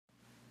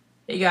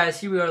Hey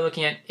guys, here we are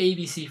looking at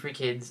ABC for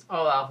Kids,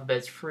 all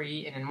alphabets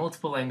free and in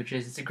multiple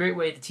languages. It's a great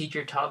way to teach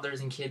your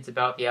toddlers and kids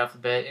about the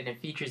alphabet, and it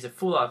features a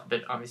full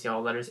alphabet, obviously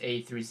all letters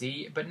A through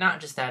Z, but not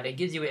just that, it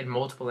gives you it in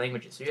multiple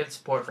languages. So you have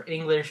support for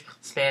English,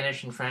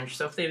 Spanish, and French.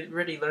 So if they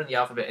already learned the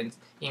alphabet in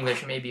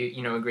English, it may be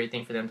a great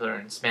thing for them to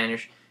learn in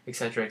Spanish,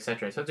 etc.,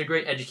 etc. So it's a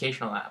great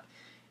educational app.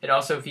 It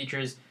also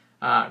features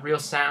real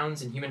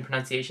sounds and human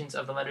pronunciations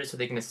of the letters so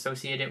they can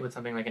associate it with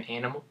something like an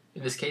animal,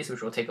 in this case,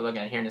 which we'll take a look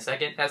at here in a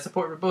second. It has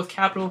support for both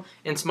capital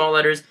and small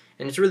letters,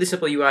 and it's a really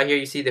simple UI here.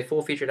 You see the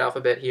full featured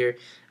alphabet here.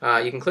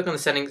 You can click on the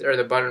settings, or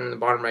the button in the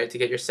bottom right, to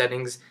get your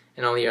settings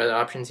and all the other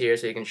options here,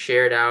 so you can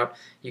share it out.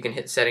 You can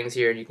hit settings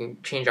here, and you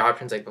can change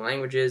options like the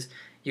languages.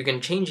 You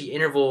can change the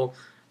interval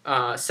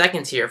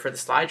seconds here for the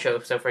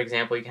slideshow. So for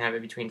example, you can have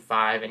it between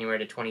 5 anywhere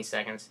to 20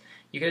 seconds.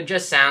 You can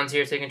adjust sounds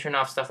here, so you can turn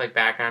off stuff like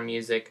background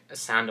music, a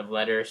sound of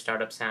letter,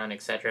 startup sound,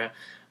 etc.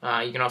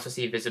 You can also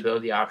see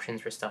visibility options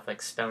for stuff like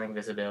spelling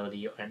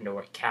visibility and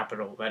or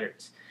capital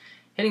letters.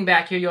 Hitting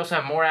back here, you also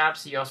have more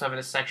apps. You also have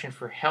a section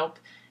for help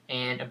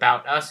and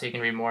about us, so you can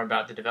read more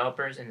about the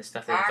developers and the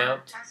stuff they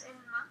developed.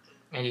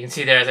 And you can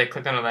see there, as I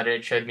clicked on the letter,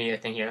 it showed me a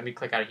thing here. Let me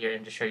click out of here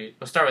and just show you.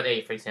 We'll start with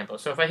A, for example.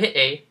 So if I hit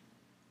A,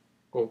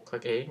 we'll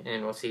click A,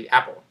 and we'll see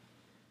apple.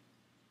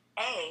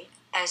 A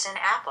as in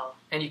apple.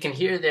 And you can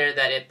hear there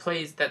that it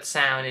plays that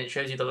sound, and it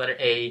shows you the letter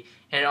A,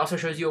 and it also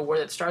shows you a word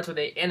that starts with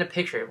A and a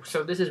picture.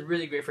 So this is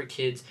really great for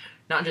kids,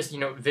 not just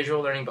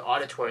visual learning, but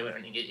auditory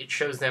learning. It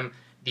shows them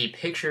the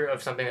picture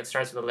of something that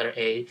starts with the letter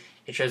A.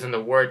 It shows them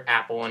the word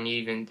apple, and you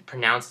even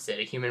pronounces it,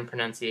 a human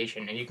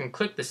pronunciation. And you can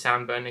click the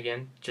sound button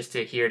again just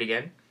to hear it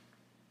again.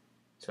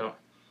 So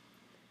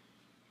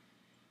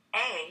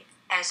A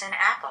as in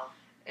apple.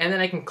 And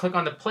then I can click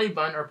on the play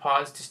button or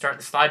pause to start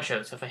the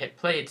slideshow. So if I hit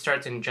play, it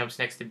starts and jumps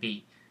next to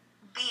B.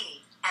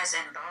 B as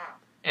in ball.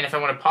 And if I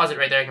want to pause it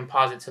right there, I can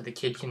pause it so the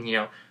kid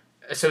can,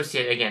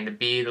 associate, again, the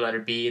B, the letter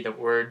B, the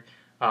word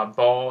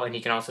ball, and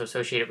he can also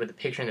associate it with the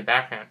picture in the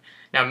background.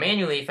 Now,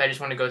 manually, if I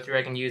just want to go through,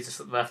 I can use this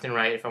left and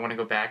right if I want to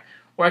go back.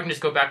 Or I can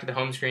just go back to the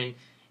home screen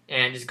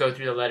and just go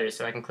through the letters.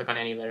 So I can click on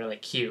any letter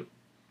like Q.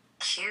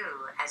 Q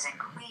as in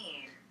queen.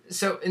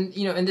 So,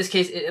 in this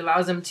case, it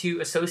allows them to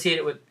associate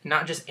it with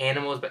not just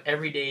animals, but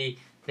everyday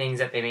things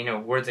that they may know.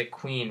 Words like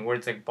queen,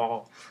 words like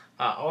ball,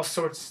 all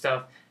sorts of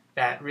stuff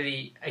that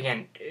really,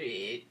 again,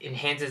 it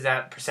enhances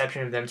that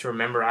perception of them to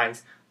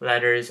memorize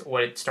letters,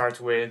 what it starts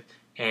with,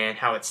 and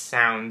how it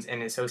sounds,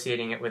 and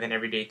associating it with an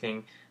everyday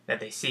thing that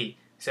they see.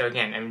 So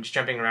again, I'm just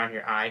jumping around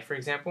here. I, for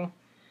example.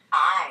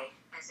 I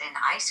as in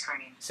ice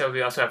cream. So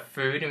we also have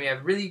food, and we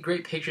have really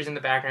great pictures in the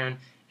background,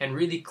 and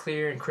really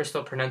clear and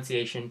crystal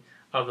pronunciation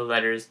of the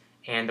letters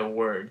and the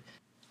word.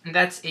 And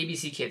that's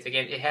ABC Kids.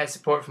 Again, it has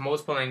support for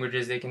multiple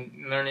languages. They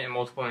can learn it in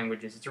multiple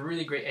languages. It's a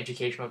really great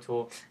educational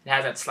tool. It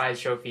has that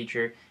slideshow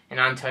feature,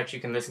 and on touch you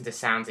can listen to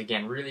sounds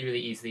again really,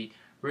 really easily.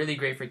 Really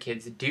great for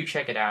kids. Do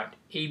check it out.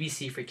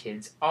 ABC for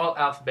Kids. All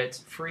alphabets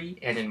free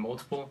and in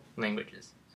multiple languages.